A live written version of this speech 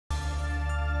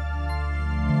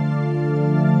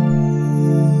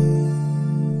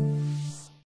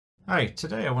Hi,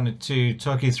 today I wanted to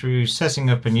talk you through setting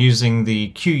up and using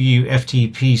the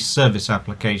QuFTP service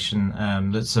application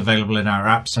that's available in our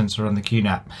App Center on the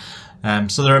QNAP.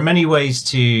 So there are many ways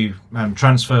to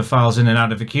transfer files in and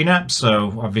out of a QNAP.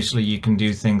 So obviously you can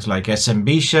do things like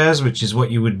SMB shares, which is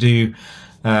what you would do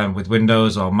with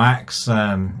Windows or Macs.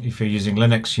 If you're using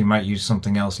Linux, you might use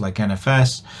something else like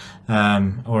NFS,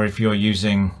 or if you're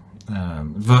using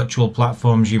virtual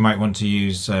platforms, you might want to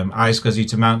use iSCSI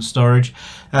to mount storage.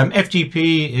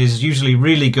 FTP is usually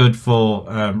really good for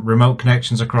remote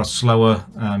connections across slower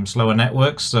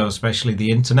networks, so especially the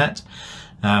internet.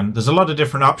 There's a lot of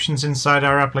different options inside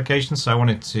our application, so I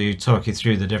wanted to talk you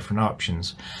through the different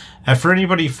options. For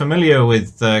anybody familiar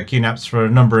with QNAPs for a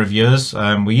number of years,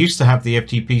 we used to have the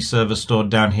FTP server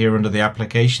stored down here under the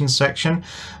applications section.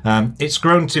 It's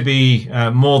grown to be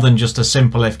more than just a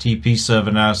simple FTP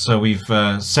server now, so we've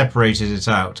separated it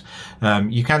out.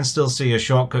 You can still see a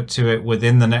shortcut to it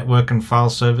within the network and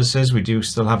file services. We do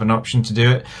still have an option to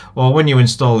do it. Or when you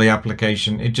install the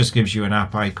application, it just gives you an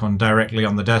app icon directly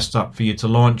on the desktop for you to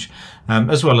launch,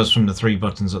 as well as from the three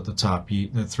buttons at the top,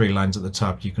 the three lines at the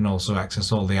top. You can also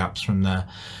access all the apps from there.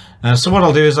 So what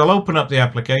I'll do is I'll open up the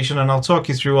application and I'll talk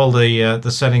you through all the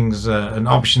settings and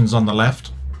options on the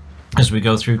left as we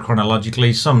go through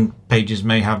chronologically. Some pages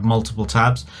may have multiple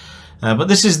tabs. But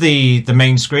this is the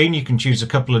main screen. You can choose a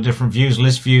couple of different views,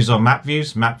 list views or map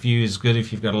views. Map view is good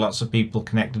if you've got lots of people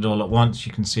connected all at once.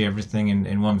 You can see everything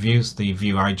in one view. It's the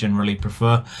view I generally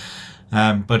prefer.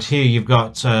 But here you've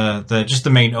got just the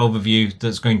main overview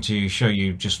that's going to show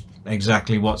you just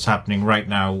exactly what's happening right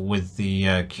now with the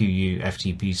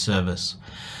QuFTP service.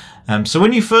 So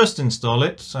when you first install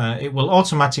it, it will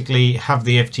automatically have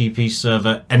the FTP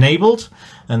server enabled,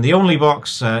 and the only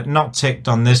box not ticked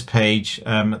on this page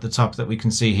at the top that we can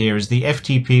see here is the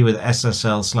FTP with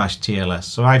SSL/TLS.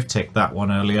 So I've ticked that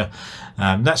one earlier.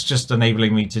 That's just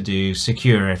enabling me to do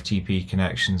secure FTP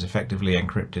connections, effectively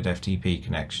encrypted FTP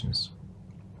connections.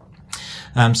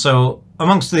 So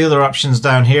amongst the other options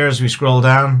down here, as we scroll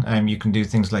down, you can do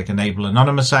things like enable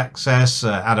anonymous access,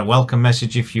 add a welcome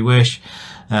message if you wish,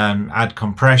 add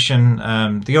compression.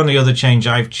 The only other change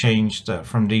I've changed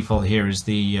from default here is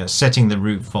the setting the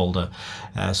root folder.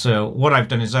 So what I've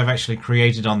done is I've actually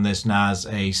created on this NAS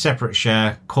a separate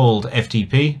share called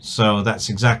FTP. So that's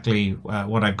exactly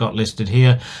what I've got listed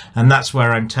here. And that's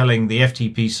where I'm telling the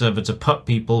FTP server to put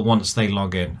people once they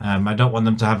log in. I don't want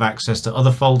them to have access to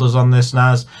other folders on this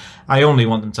NAS. I only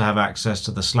want them to have access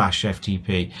to the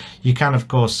 /FTP. You can, of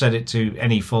course, set it to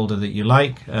any folder that you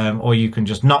like, or you can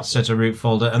just not set a root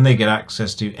folder and they get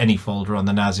access to any folder on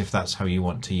the NAS if that's how you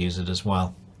want to use it as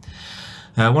well.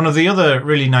 One of the other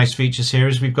really nice features here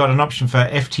is we've got an option for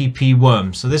FTP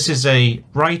worm. So this is a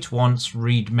write once,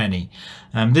 read many.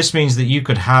 This means that you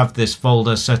could have this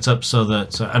folder set up so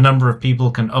that a number of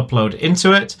people can upload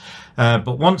into it.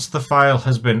 But once the file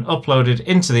has been uploaded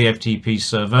into the FTP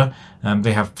server,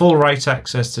 they have full write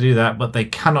access to do that, but they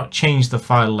cannot change the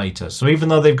file later. So even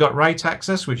though they've got write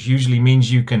access, which usually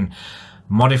means you can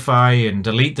modify and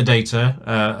delete the data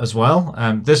as well,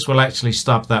 this will actually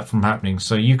stop that from happening.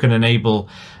 So you can enable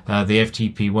the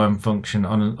FTP worm function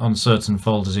on certain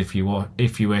folders if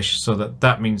you wish, so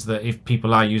that means that if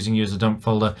people are using you as a dump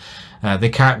folder, they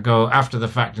can't go after the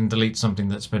fact and delete something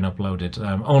that's been uploaded.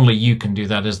 Only you can do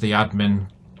that as the admin,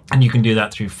 and you can do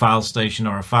that through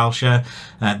FileStation or a file share.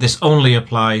 This only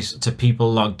applies to people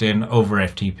logged in over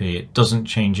FTP. It doesn't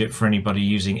change it for anybody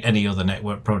using any other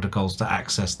network protocols to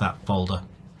access that folder.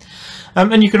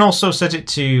 And you can also set it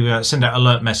to send out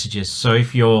alert messages. So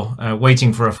if you're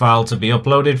waiting for a file to be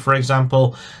uploaded, for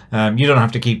example, you don't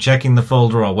have to keep checking the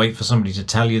folder or wait for somebody to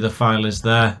tell you the file is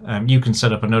there. You can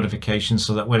set up a notification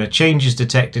so that when a change is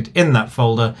detected in that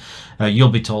folder, you'll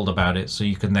be told about it, so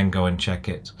you can then go and check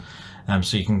it.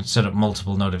 So you can set up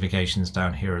multiple notifications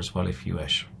down here as well if you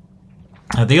wish.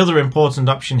 The other important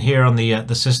option here on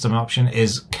the system option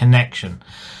is connection.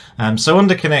 So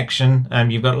under connection,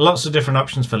 you've got lots of different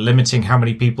options for limiting how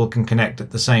many people can connect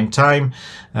at the same time,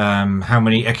 how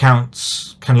many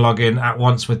accounts can log in at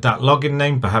once with that login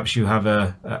name. Perhaps you have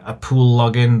a pool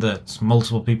login that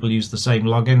multiple people use the same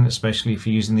login, especially if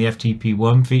you're using the FTP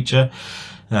worm feature.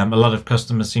 A lot of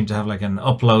customers seem to have like an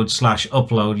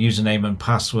upload/upload username and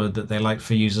password that they like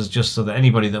for users, just so that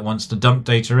anybody that wants to dump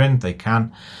data in, they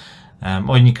can.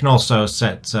 Or you can also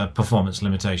set performance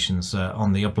limitations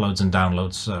on the uploads and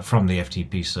downloads from the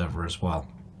FTP server as well.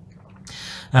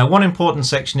 One important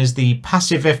section is the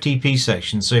passive FTP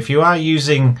section. So if you are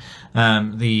using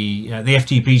the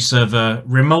FTP server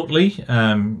remotely,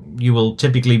 you will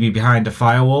typically be behind a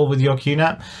firewall with your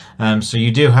QNAP. So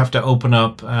you do have to open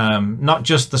up not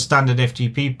just the standard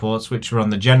FTP ports, which are on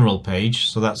the general page.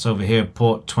 So that's over here,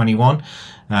 port 21.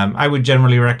 I would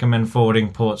generally recommend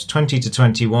forwarding ports 20 to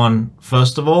 21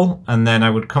 first of all, and then I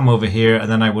would come over here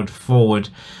and then I would forward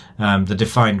the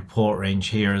defined port range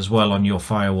here as well on your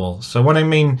firewall. So what I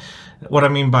mean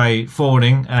by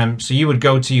forwarding, so you would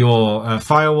go to your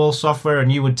firewall software and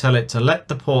you would tell it to let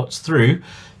the ports through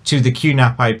to the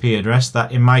QNAP IP address.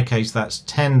 That in my case, that's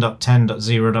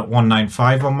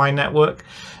 10.10.0.195 on my network.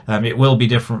 It will be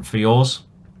different for yours.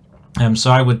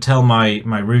 So I would tell my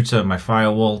router, my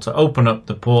firewall, to open up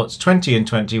the ports 20 and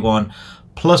 21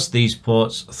 plus these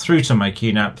ports through to my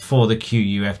QNAP for the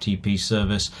QuFTP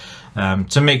service,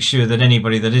 to make sure that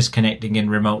anybody that is connecting in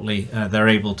remotely, they're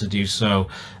able to do so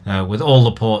with all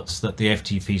the ports that the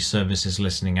FTP service is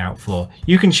listening out for.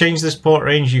 You can change this port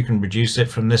range, you can reduce it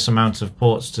from this amount of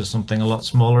ports to something a lot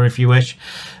smaller if you wish,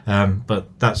 but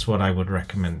that's what I would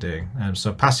recommend doing.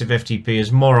 So passive FTP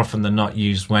is more often than not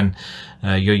used when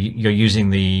you're using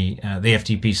the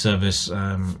FTP service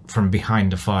from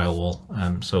behind a firewall.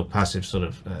 So passive sort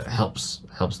of helps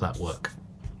that work.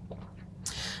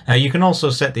 You can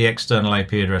also set the external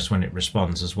IP address when it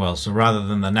responds as well. So rather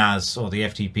than the NAS or the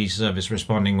FTP service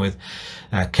responding with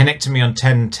connect to me on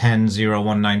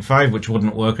 10.10.0.195, which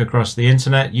wouldn't work across the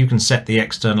internet, you can set the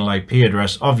external IP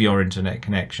address of your internet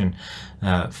connection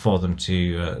for them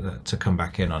to come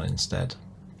back in on instead.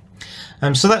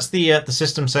 So that's the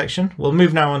system section. We'll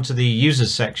move now on to the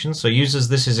users section. So users,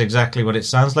 this is exactly what it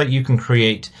sounds like. You can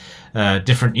create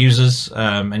different users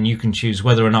and you can choose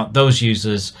whether or not those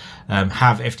users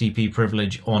have FTP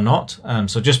privilege or not.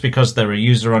 So just because they're a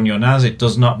user on your NAS, it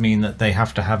does not mean that they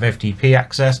have to have FTP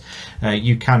access.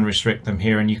 You can restrict them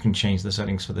here and you can change the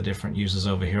settings for the different users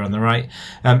over here on the right.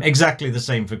 Exactly the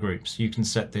same for groups. You can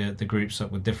set the groups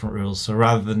up with different rules. So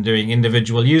rather than doing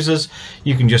individual users,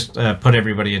 you can just put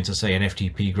everybody into, say, an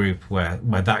FTP group where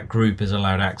that group is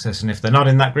allowed access. And if they're not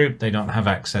in that group, they don't have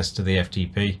access to the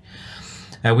FTP.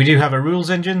 We do have a rules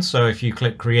engine, so if you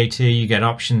click create here, you get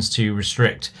options to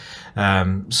restrict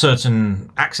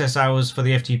certain access hours for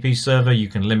the FTP server. You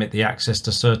can limit the access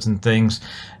to certain things.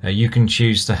 You can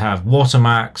choose to have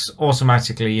watermarks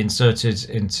automatically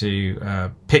inserted into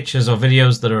pictures or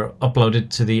videos that are uploaded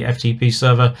to the FTP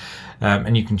server,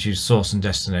 and you can choose source and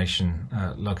destination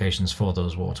locations for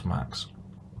those watermarks.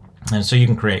 And so you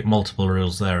can create multiple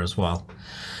rules there as well.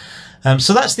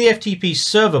 So that's the FTP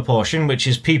server portion, which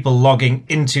is people logging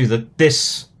into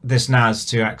this NAS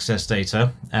to access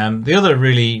data. The other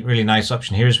really nice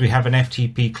option here is we have an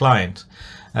FTP client.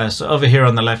 So over here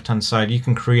on the left hand side, you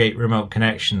can create remote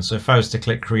connections. So if I was to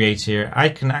click create here, I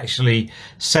can actually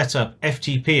set up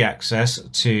FTP access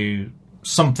to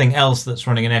something else that's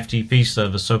running an FTP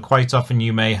server. So quite often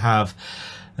you may have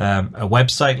a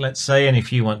website, let's say, and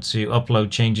if you want to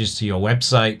upload changes to your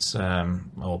website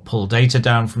or pull data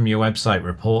down from your website,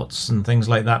 reports and things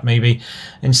like that, maybe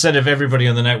instead of everybody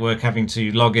on the network having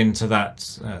to log into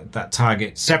that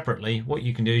target separately, what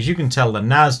you can do is you can tell the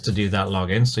NAS to do that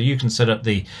login. So you can set up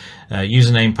the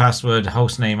username, password,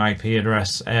 hostname, IP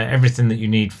address, everything that you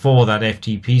need for that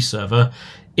FTP server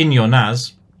in your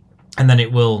NAS, and then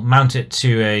it will mount it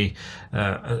to a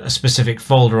specific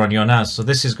folder on your NAS. So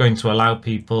this is going to allow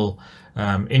people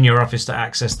in your office to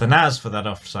access the NAS for that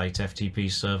offsite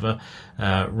FTP server,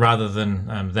 rather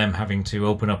than them having to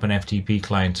open up an FTP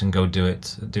client and go do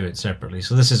it separately.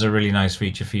 So this is a really nice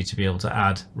feature for you to be able to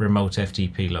add remote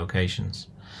FTP locations.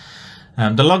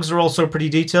 The logs are also pretty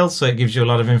detailed, so it gives you a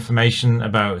lot of information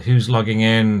about who's logging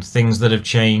in, things that have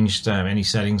changed, any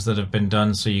settings that have been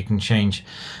done. So you can change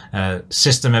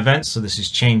system events, so this is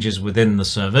changes within the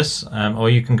service, or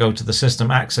you can go to the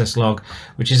system access log,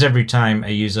 which is every time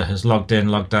a user has logged in,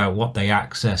 logged out, what they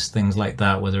access, things like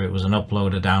that, whether it was an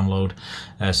upload or download.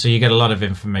 So you get a lot of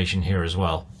information here as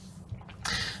well.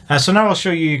 So now I'll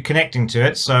show you connecting to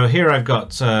it. So here I've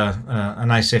got a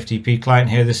nice FTP client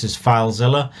here. This is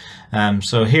FileZilla.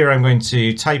 So here I'm going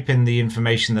to type in the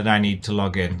information that I need to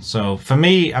log in. So for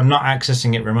me, I'm not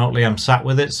accessing it remotely. I'm sat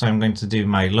with it. So I'm going to do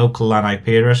my local LAN IP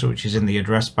address, which is in the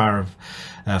address bar of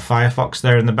Firefox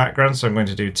there in the background. So I'm going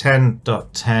to do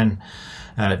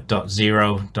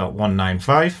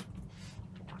 10.10.0.195.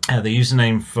 The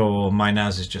username for my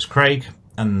NAS is just Craig.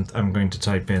 And I'm going to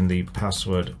type in the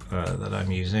password that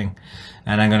I'm using,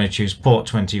 and I'm going to choose port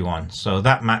 21. So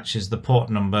that matches the port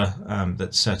number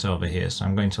that's set over here. So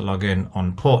I'm going to log in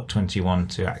on port 21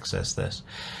 to access this.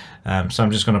 So I'm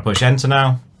just going to push enter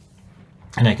now.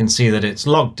 and I can see that it's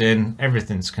logged in,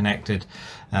 everything's connected,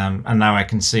 and now I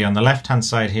can see on the left hand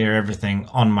side here everything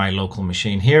on my local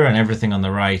machine here, and everything on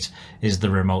the right is the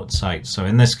remote site. So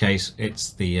in this case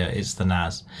it's the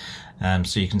NAS.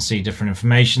 So you can see different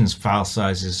informations, file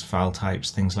sizes, file types,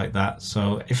 things like that.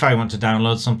 So if I want to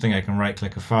download something, I can right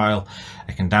click a file,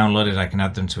 I can download it, I can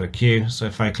add them to a queue. So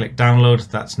if I click download,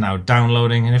 that's now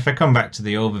downloading. And if I come back to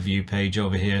the overview page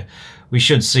over here, we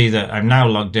should see that I'm now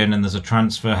logged in and there's a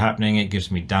transfer happening. It gives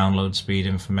me download speed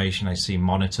information. I see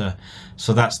monitor.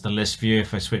 So that's the list view.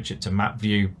 If I switch it to map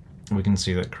view, we can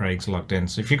see that Craig's logged in.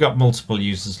 So if you've got multiple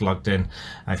users logged in,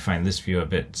 I find this view a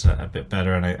bit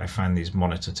better, and I find these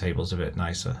monitor tables a bit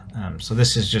nicer. So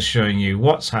this is just showing you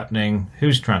what's happening,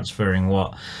 who's transferring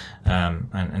what,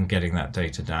 and getting that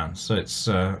data down. So it's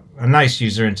a nice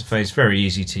user interface, very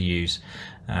easy to use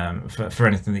for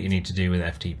anything that you need to do with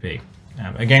FTP.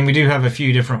 Again, we do have a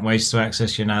few different ways to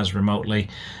access your NAS remotely.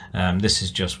 This is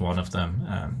just one of them.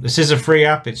 This is a free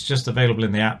app. It's just available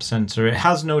in the App Center. It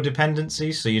has no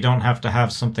dependencies, so you don't have to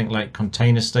have something like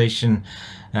Container Station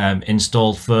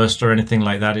installed first or anything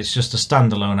like that. It's just a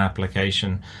standalone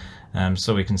application.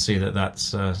 So we can see that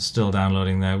that's still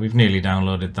downloading there. We've nearly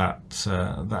downloaded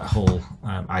that whole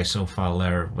ISO file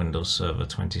there of Windows Server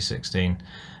 2016.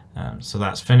 So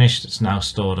that's finished. It's now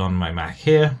stored on my Mac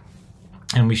here.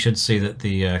 And we should see that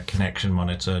the connection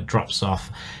monitor drops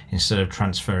off. Instead of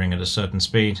transferring at a certain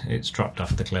speed, it's dropped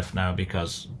off the cliff now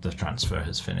because the transfer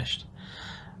has finished.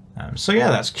 So yeah,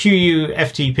 that's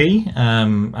QuFTP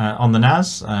on the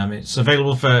NAS. It's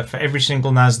available for every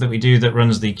single NAS that we do that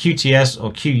runs the QTS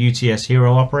or QUTS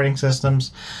Hero operating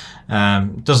systems.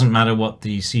 Doesn't matter what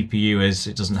the CPU is,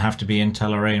 it doesn't have to be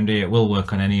Intel or AMD, it will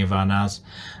work on any of our NAS.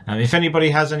 If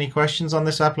anybody has any questions on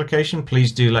this application,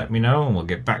 please do let me know and we'll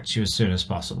get back to you as soon as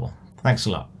possible. Thanks a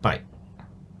lot. Bye.